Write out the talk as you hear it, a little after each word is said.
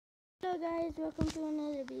Hello guys, welcome to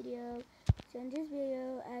another video. So in this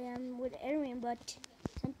video I am with Erwin, but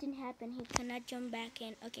something happened. He cannot jump back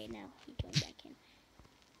in. Okay, now he jumped back in.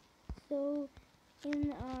 So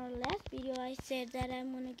in our last video I said that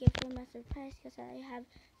I'm gonna give him a surprise because I have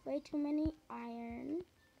way too many iron.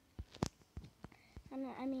 And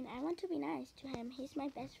I want to be nice to him. He's my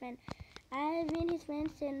best friend. I've been his friend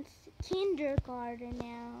since kindergarten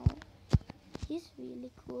now. He's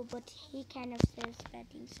really cool, but he kind of says bad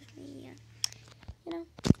things to me. You know,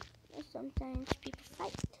 sometimes people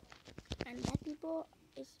fight, and bad people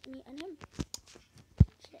is me and him.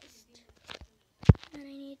 Chest, and I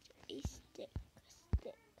need a sticks.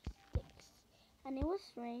 And it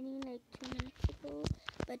was raining like 2 minutes ago,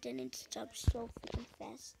 but then it stopped so freaking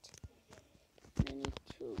fast. And I need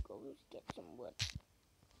to go get some wood.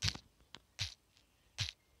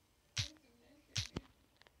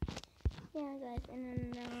 Yeah, guys, and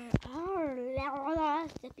then our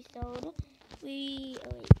last episode, we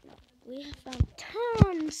have found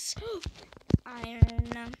tons of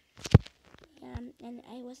iron. And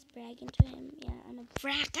I was bragging to him. Yeah, I'm a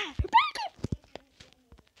bragger.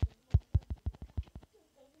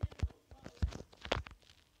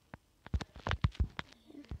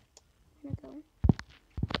 I'm gonna go.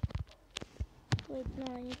 Wait, no,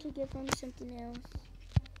 I need to give him something else.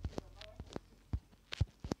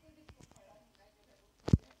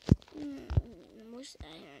 Where's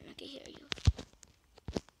iron? I can hear you.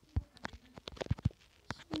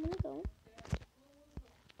 So I'm gonna go.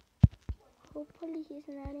 Hopefully he's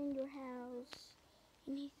not in your house.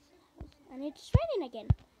 In his house. And it's raining again.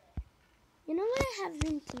 You know what I have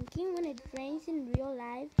been thinking? When it rains in real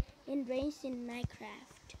life, it rains in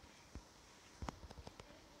Minecraft.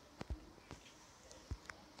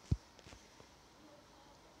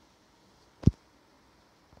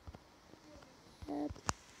 Yep.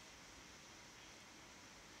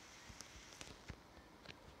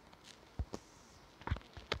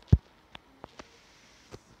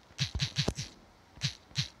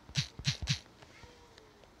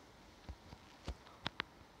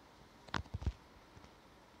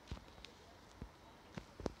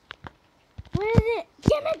 Where is it?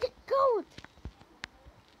 Damn it, the goat!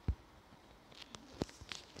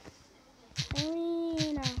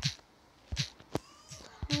 Elena.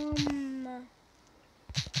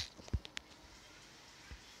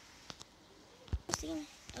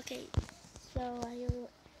 Okay, so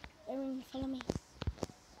everyone follow me.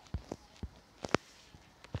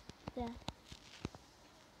 There.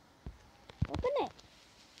 Open it.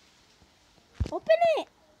 Open it.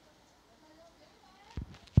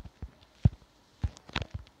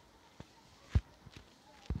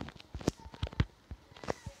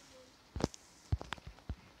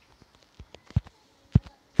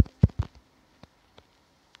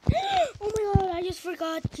 Oh my god, I just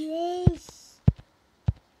forgot. Yes.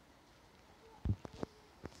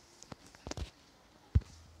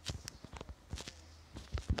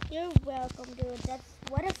 You're welcome, dude. That's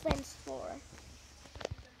what a friend's for.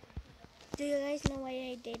 Do you guys know why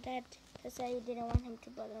I did that? Because I didn't want him to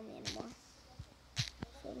bother me anymore.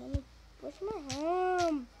 So let me push my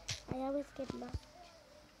home. I always get lost.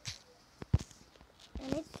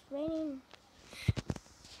 And it's raining.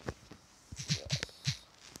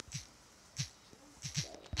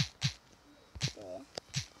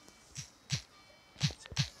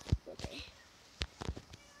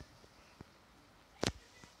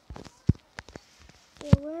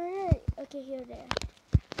 Yeah, where are they? Okay, here they are.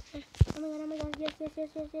 Oh my god, yes. I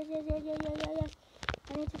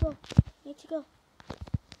need to go.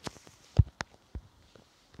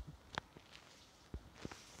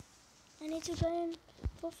 I need to go and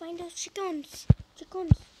go find those chickens.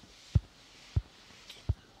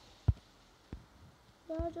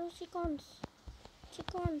 Where are those chickens?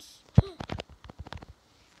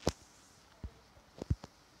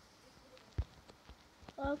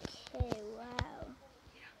 Okay, wow.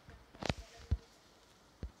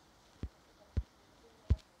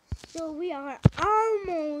 So we are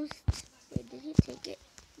almost. Wait, did you take it?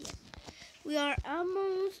 Yes. We are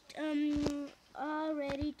almost all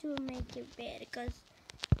ready to make it bed because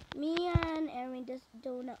me and Erin just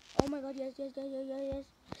don't know. Oh my god, yes.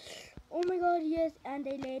 Oh my god, yes. And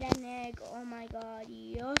they laid an egg. Oh my god,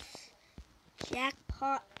 yes.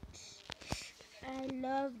 Jackpot. I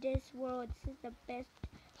love this world. This is the best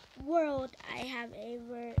world I have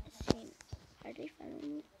ever seen. Are they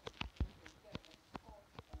following me?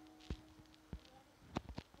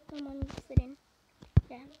 Come on, sit in.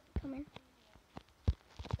 Yeah, come in.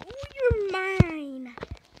 Oh, you're mine.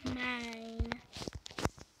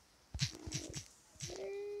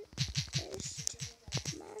 First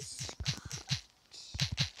mascot.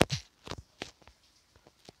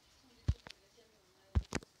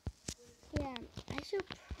 should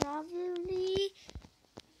probably...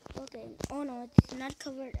 Okay, oh no, it's not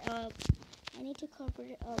covered up. I need to cover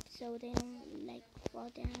it up so they don't like fall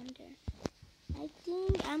down there. I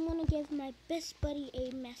think I'm gonna give my best buddy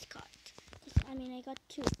a mascot. I mean, I got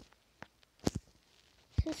 2.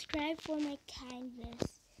 Subscribe for my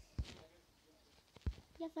kindness.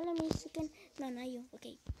 Yeah, follow me, second. No, not you.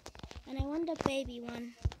 Okay. And I want the baby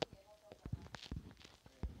one.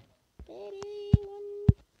 Baby one.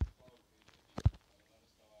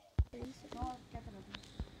 Oh,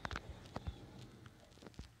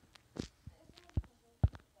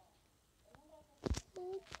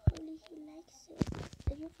 probably he likes it.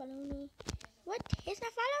 Did you follow me? What? He's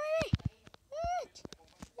not following me. What?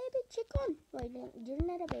 Baby chicken. Wait, no, you're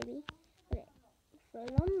not a baby. Okay.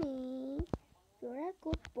 Follow me. You're a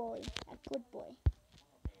good boy. A good boy.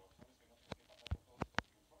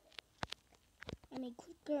 I'm a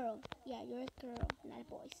good girl. Yeah, you're a girl, not a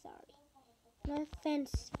boy. Sorry. No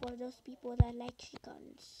offense for those people that like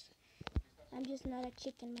chickens. I'm just not a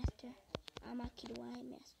chicken master. I'm a kidwaii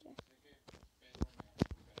master.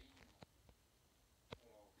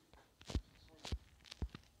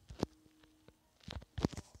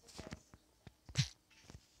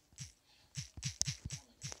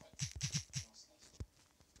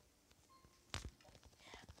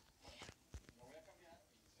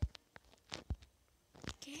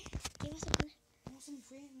 ¿Qué? ¿Qué vas a poner? No, se me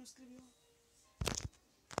fue, no escribió.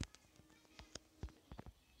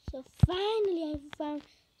 So finally I found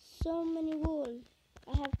so many wool.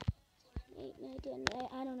 I have 8, 9, 10,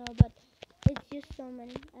 I don't know, but it's just so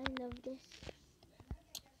many. I love this.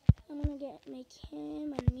 I'm gonna make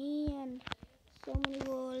him and me and so many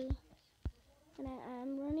wool. And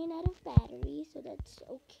I'm running out of battery, so that's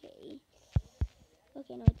okay.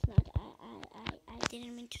 Okay, no, it's not. I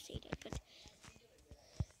didn't mean to say that, but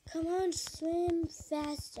come on, swim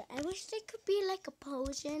faster. I wish there could be like a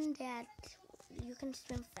potion that you can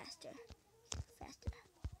swim faster. Faster.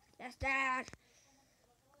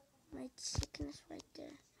 My chicken is right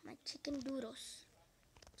there. My chicken doodles.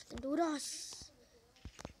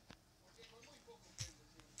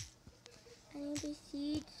 I need the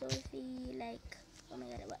seed so if he like, oh my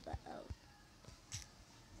god, what, oh.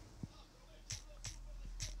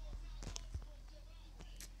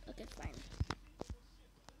 Okay, fine.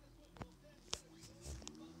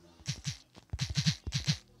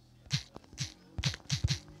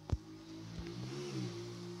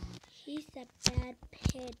 He's a bad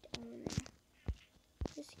pet owner.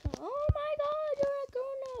 Just go, oh my god, you're a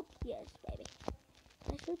grown up. Yes, baby.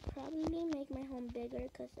 I should probably make my home bigger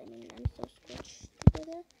because I mean I'm so squished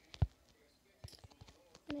together.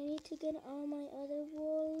 And I need to get all my other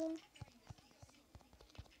wool.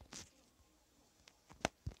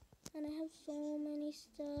 And I have so many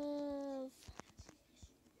stuff.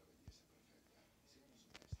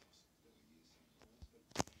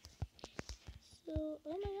 So, oh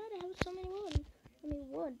my god, I have so many wood.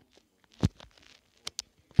 Wood.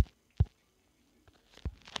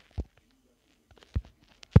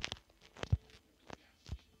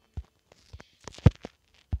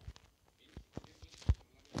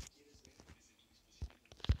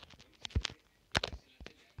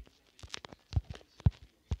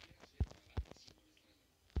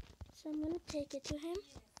 So I'm gonna take it to him.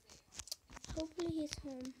 Hopefully he's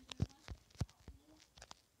home.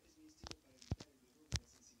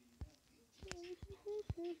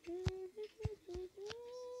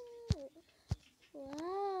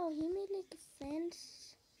 Wow, he made like a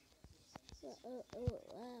fence.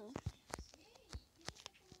 Wow.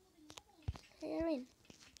 Hey, Erin.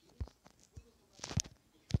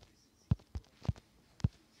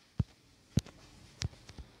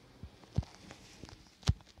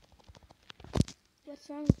 What's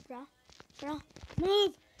wrong, bro?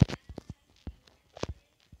 Move!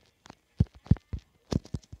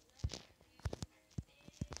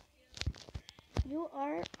 You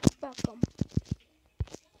are welcome.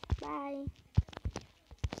 Bye.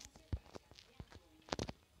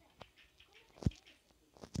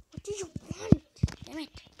 What do you want? Damn it.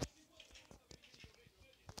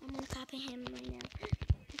 I'm gonna copy him right now. I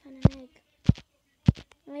found an egg.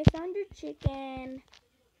 I found your chicken.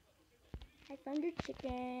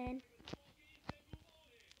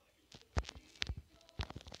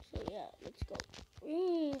 So yeah, let's go.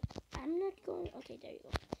 I'm not going. Okay, there you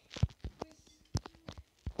go.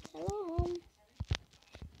 Hello, home.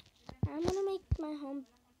 I'm gonna make my home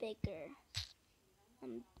bigger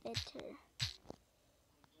and better.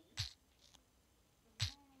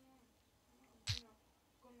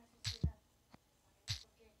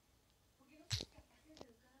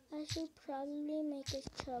 I should probably make a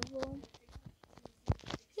shovel.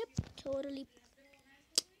 Yep, totally.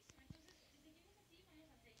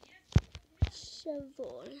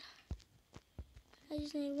 shovel. I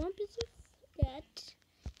just need one piece of that,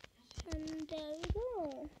 and there we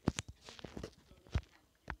go.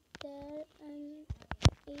 There and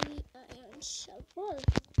a iron shovel.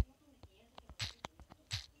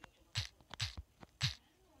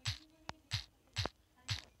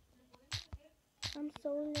 I'm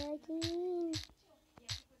so lagging.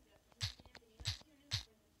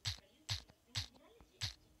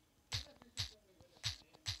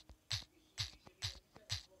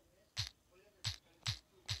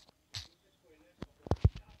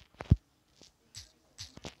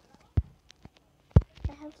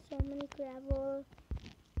 I have so many gravel.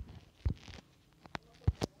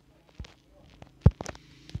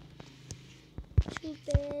 2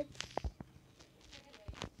 beds.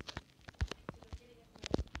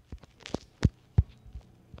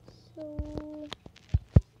 So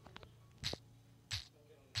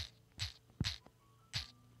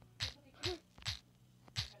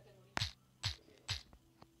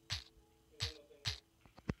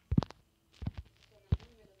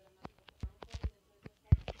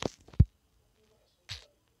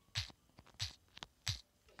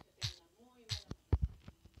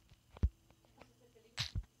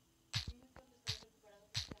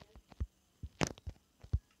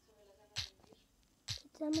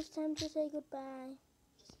it's almost time to say goodbye.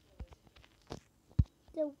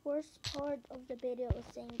 The worst part of the video is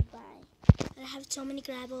saying goodbye. I have so many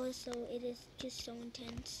gravel, so it is just so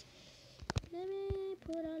intense. Let me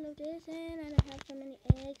put all of this in, and I have so many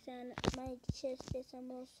eggs, and my chest is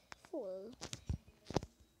almost full.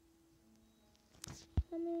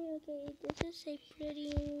 Okay, this is a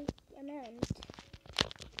pretty amount.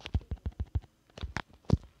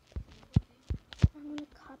 I'm gonna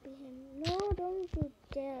copy him. No, don't you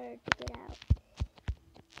dare to get out.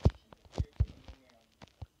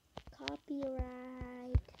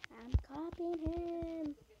 Copyright. I'm copying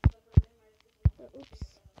him. Oh, oops.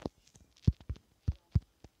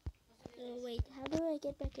 Oh, wait, how do I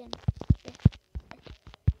get back in?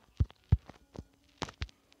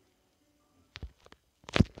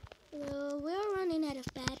 Well, we're running out of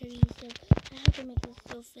batteries, so I have to make this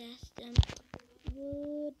so fast.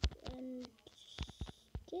 Wood and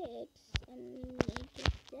sticks, and make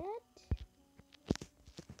that.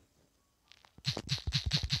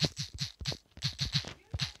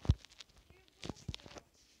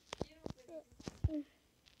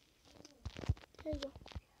 There you go.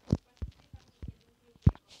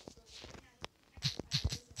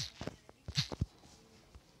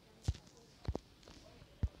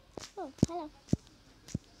 Oh, hello.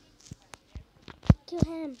 Kill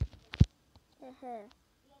him. Or her.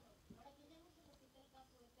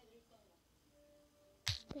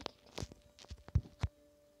 Break it.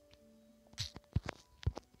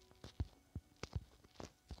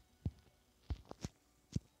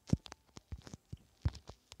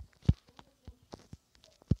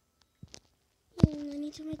 I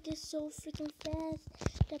need to make this so freaking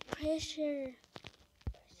fast. The pressure.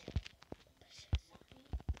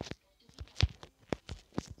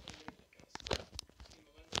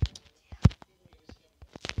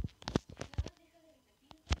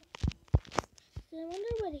 I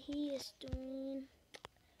wonder what he is doing.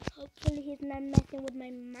 Hopefully he's not messing with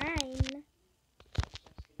my mine.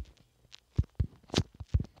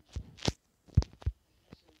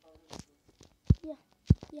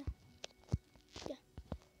 Yeah.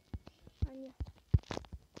 Anya.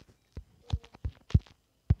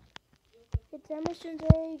 It's almost time to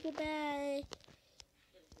say goodbye.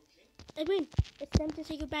 Edwin, it's time to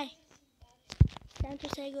say goodbye. Time to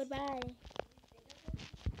say goodbye.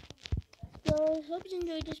 So, hope you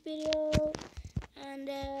enjoyed this video. And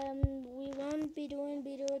we won't be doing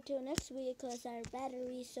video till next week because our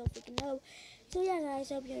battery is so freaking low. So yeah guys,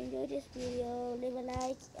 hope you enjoyed this video. Leave a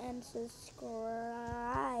like and subscribe.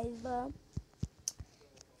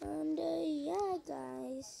 And yeah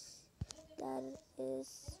guys, that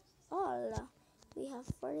is all we have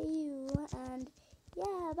for you. And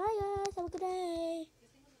yeah, bye guys, have a good day.